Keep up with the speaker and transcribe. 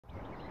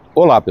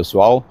Olá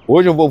pessoal,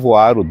 hoje eu vou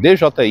voar o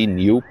DJI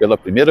Neo pela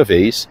primeira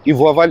vez e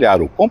vou avaliar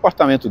o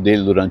comportamento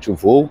dele durante o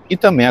voo e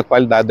também a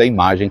qualidade da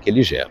imagem que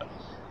ele gera.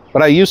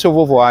 Para isso eu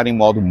vou voar em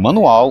modo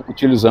manual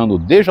utilizando o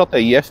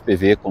DJI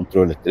FPV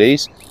Controller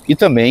 3 e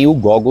também o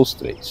Goggles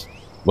 3.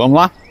 Vamos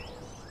lá?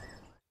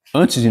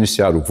 Antes de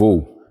iniciar o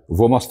voo, eu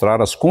vou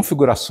mostrar as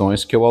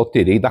configurações que eu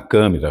alterei da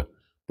câmera,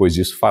 pois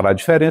isso fará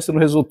diferença no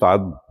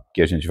resultado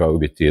que a gente vai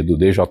obter do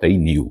DJI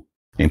Neo.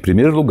 Em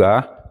primeiro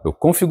lugar, eu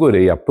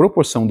configurei a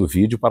proporção do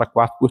vídeo para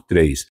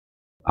 4:3.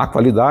 A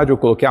qualidade eu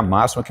coloquei a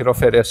máxima que ele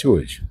oferece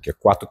hoje, que é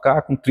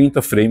 4K com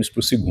 30 frames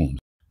por segundo.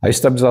 A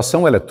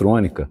estabilização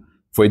eletrônica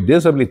foi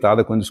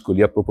desabilitada quando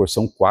escolhi a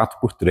proporção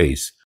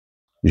 4:3.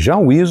 Já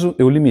o ISO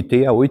eu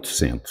limitei a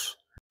 800.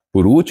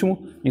 Por último,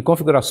 em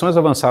configurações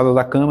avançadas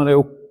da câmera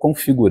eu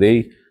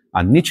configurei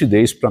a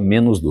nitidez para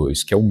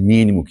 -2, que é o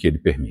mínimo que ele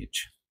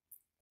permite.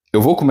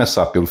 Eu vou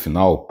começar pelo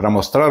final para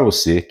mostrar a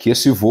você que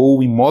esse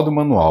voo em modo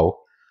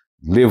manual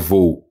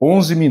levou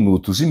 11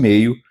 minutos e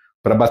meio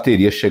para a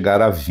bateria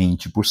chegar a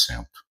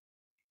 20%.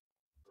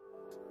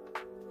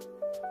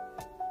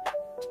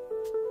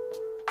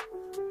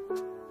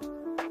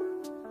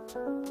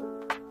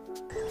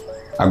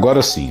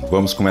 Agora sim,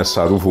 vamos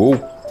começar o voo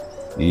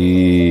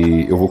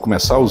e eu vou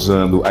começar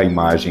usando a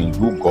imagem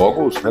do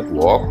Goggles,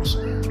 do óculos,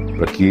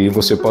 para que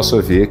você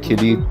possa ver que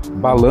ele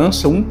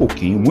balança um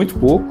pouquinho, muito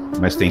pouco,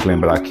 mas tem que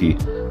lembrar que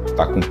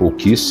está com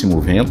pouquíssimo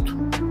vento,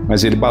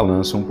 mas ele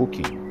balança um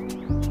pouquinho.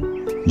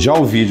 Já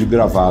o vídeo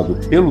gravado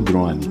pelo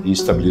drone e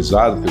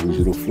estabilizado pelo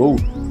gyroflow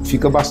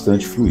fica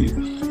bastante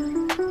fluido.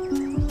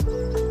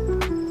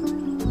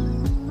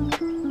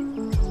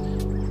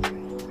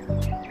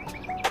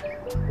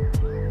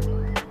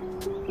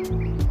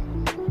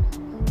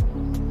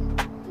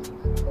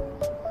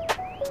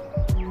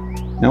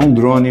 É um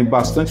drone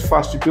bastante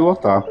fácil de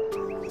pilotar.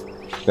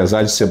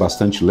 Apesar de ser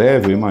bastante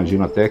leve, eu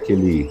imagino até que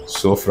ele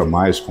sofra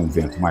mais com o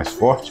vento mais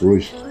forte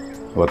hoje.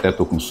 Eu até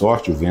estou com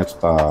sorte, o vento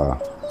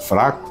está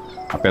fraco.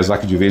 Apesar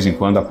que de vez em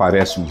quando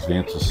aparecem uns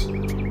ventos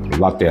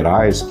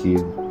laterais que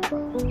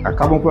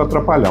acabam por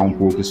atrapalhar um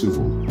pouco esse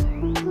voo.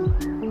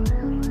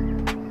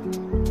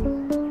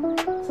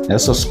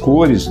 Essas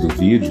cores do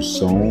vídeo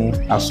são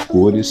as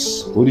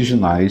cores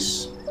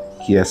originais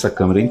que essa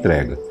câmera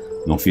entrega.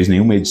 Não fiz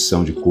nenhuma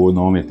edição de cor,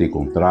 não aumentei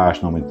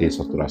contraste, não aumentei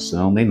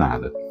saturação, nem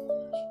nada.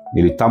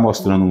 Ele está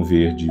mostrando um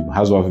verde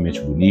razoavelmente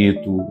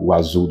bonito, o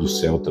azul do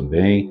céu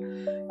também.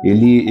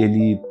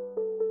 Ele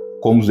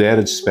como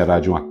era de se esperar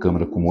de uma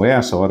câmera como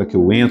essa, a hora que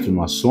eu entro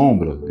numa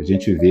sombra, a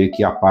gente vê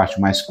que a parte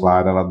mais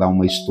clara ela dá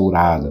uma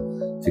estourada,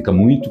 fica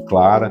muito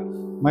clara,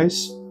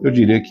 mas eu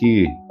diria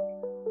que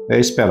é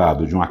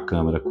esperado de uma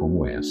câmera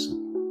como essa.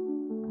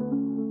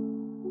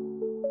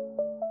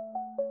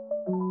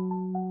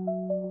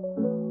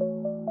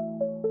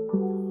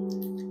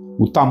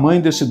 O tamanho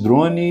desse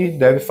drone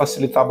deve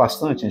facilitar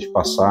bastante a gente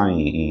passar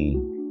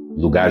em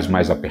lugares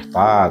mais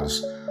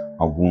apertados,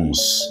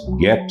 alguns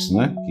gaps,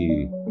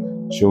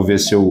 Deixa eu ver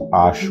se eu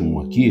acho um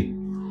aqui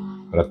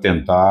para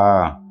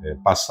tentar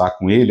passar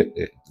com ele.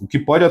 O que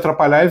pode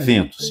atrapalhar é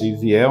vento. Se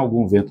vier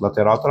algum vento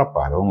lateral,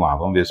 atrapalha. Vamos lá,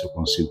 vamos ver se eu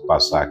consigo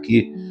passar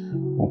aqui.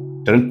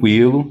 Bom,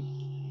 tranquilo,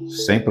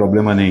 sem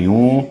problema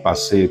nenhum.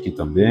 Passei aqui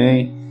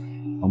também.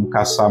 Vamos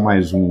caçar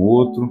mais um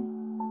outro,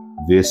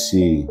 ver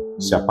se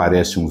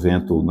aparece um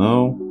vento ou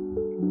não.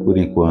 Por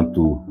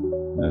enquanto,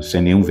 sem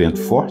nenhum vento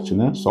forte,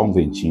 só um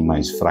ventinho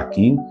mais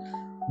fraquinho.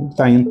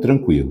 Está indo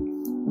tranquilo.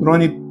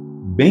 Drone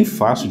bem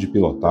fácil de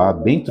pilotar,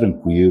 bem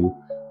tranquilo,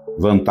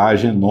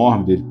 vantagem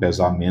enorme dele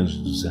pesar menos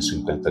de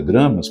 250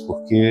 gramas,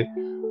 porque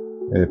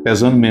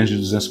pesando menos de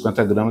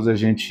 250 gramas a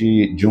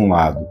gente, de um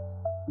lado,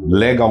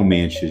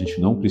 legalmente a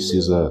gente não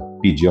precisa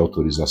pedir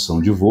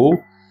autorização de voo,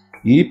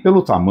 e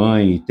pelo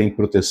tamanho, tem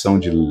proteção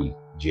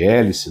de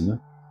hélice,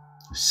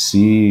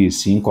 se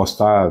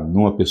encostar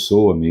numa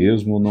pessoa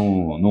mesmo,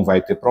 não vai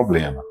ter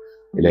problema.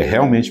 Ele é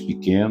realmente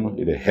pequeno,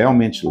 ele é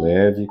realmente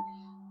leve,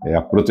 a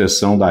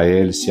proteção da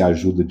hélice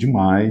ajuda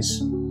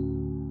demais.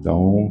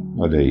 Então,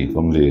 olha aí,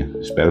 vamos ver.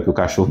 Espero que o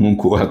cachorro não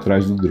corra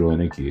atrás do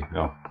drone aqui.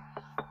 Não.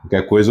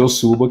 Qualquer coisa eu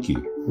subo aqui.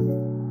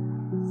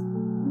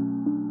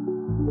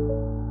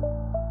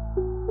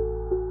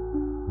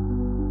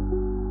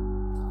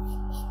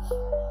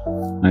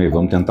 Aí,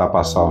 vamos tentar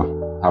passar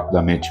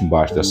rapidamente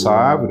embaixo dessa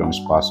árvore. É um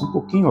espaço um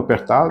pouquinho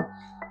apertado.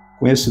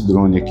 Com esse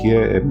drone aqui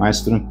é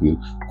mais tranquilo.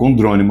 Com um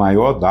drone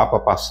maior dá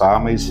para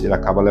passar, mas ele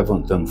acaba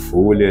levantando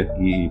folha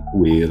e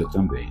poeira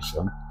também,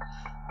 sabe?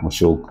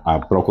 Deixa eu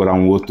procurar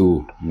um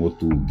outro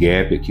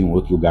gap aqui, um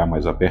outro lugar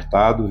mais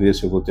apertado, ver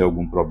se eu vou ter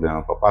algum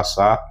problema para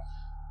passar.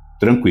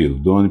 Tranquilo,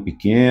 drone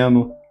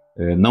pequeno,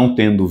 não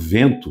tendo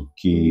vento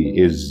que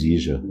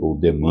exija ou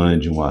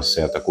demande uma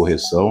certa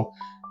correção,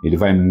 ele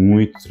vai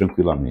muito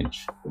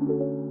tranquilamente.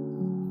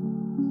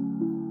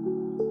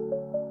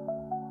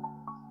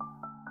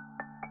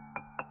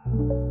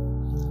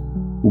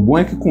 O bom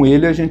é que com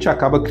ele a gente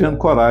acaba criando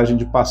coragem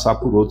de passar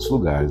por outros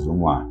lugares.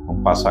 Vamos lá,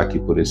 vamos passar aqui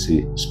por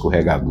esse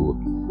escorregador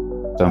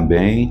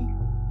também.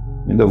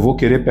 Ainda vou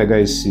querer pegar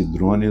esse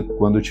drone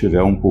quando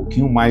tiver um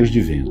pouquinho mais de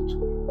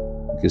vento.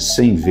 porque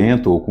sem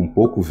vento ou com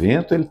pouco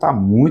vento ele está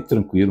muito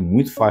tranquilo,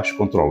 muito fácil de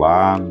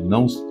controlar,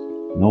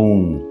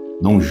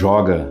 não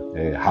joga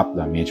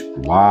rapidamente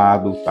para o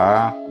lado,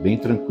 está bem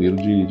tranquilo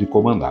de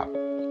comandar.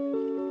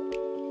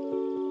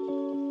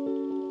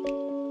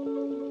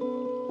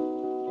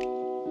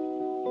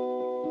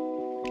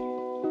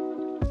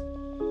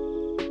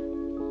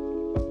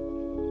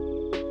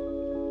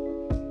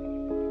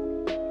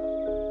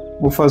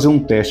 Vou fazer um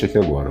teste aqui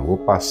agora, vou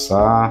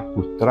passar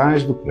por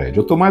trás do prédio.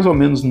 Eu estou mais ou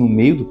menos no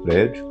meio do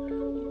prédio,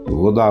 eu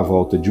vou dar a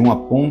volta de uma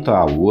ponta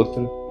à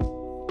outra,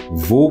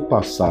 vou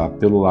passar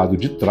pelo lado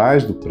de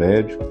trás do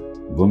prédio,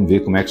 vamos ver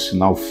como é que o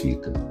sinal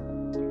fica.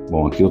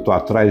 Bom, aqui eu estou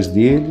atrás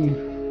dele,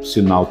 o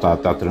sinal tá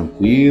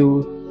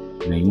tranquilo,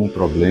 nenhum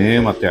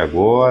problema até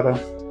agora.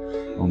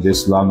 Vamos ver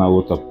se lá na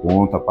outra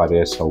ponta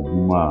aparece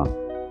alguma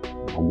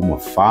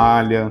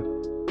falha.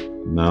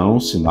 Não,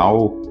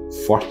 sinal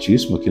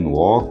fortíssimo aqui no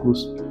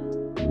óculos.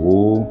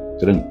 Vou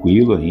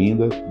tranquilo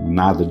ainda,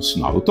 nada de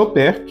sinal. Eu estou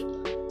perto,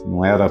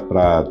 não era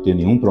para ter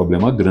nenhum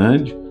problema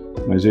grande,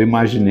 mas eu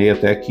imaginei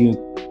até que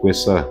com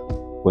essa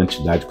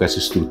quantidade, com essa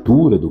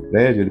estrutura do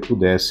prédio, ele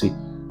pudesse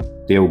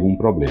ter algum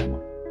problema.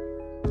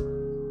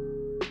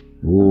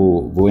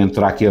 Vou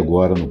entrar aqui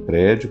agora no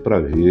prédio para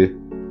ver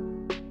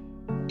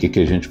o que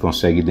a gente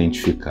consegue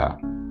identificar.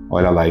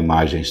 Olha lá a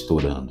imagem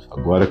estourando.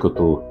 Agora que eu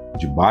estou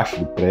debaixo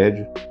do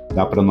prédio,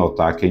 dá para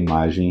notar que a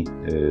imagem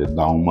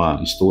dá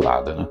uma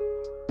estourada, né?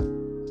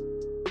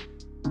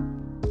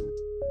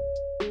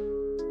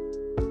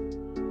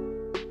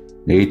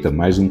 Eita,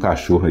 mais um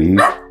cachorro aí.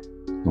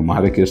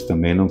 Tomara que esse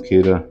também não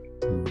queira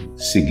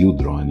seguir o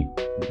drone.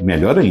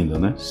 Melhor ainda,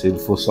 né? Se ele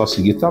for só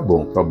seguir, tá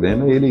bom. O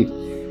problema é ele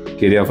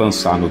querer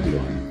avançar no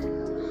drone.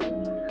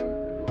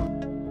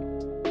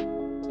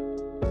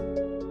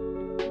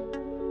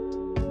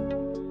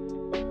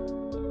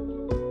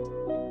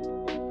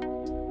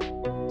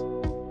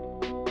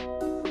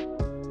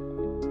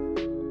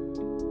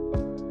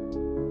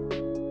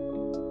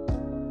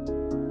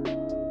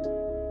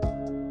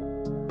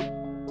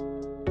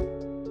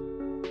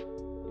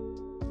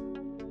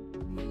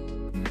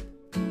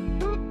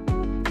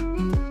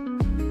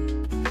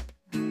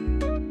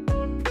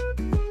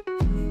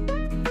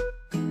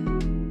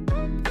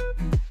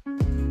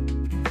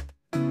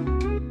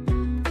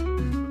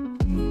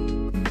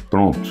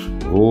 Pronto,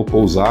 vou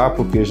pousar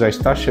porque já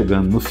está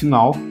chegando no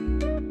final.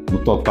 No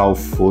total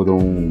foram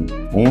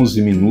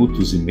 11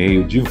 minutos e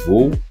meio de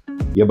voo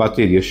e a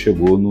bateria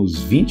chegou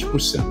nos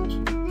 20%.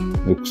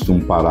 Eu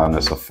costumo parar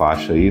nessa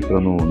faixa aí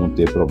para não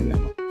ter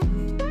problema.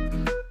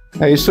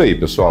 É isso aí,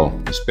 pessoal.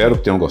 Espero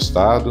que tenham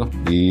gostado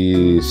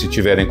e se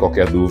tiverem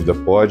qualquer dúvida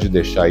pode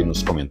deixar aí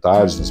nos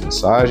comentários, nas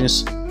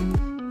mensagens.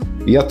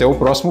 E até o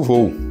próximo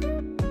voo.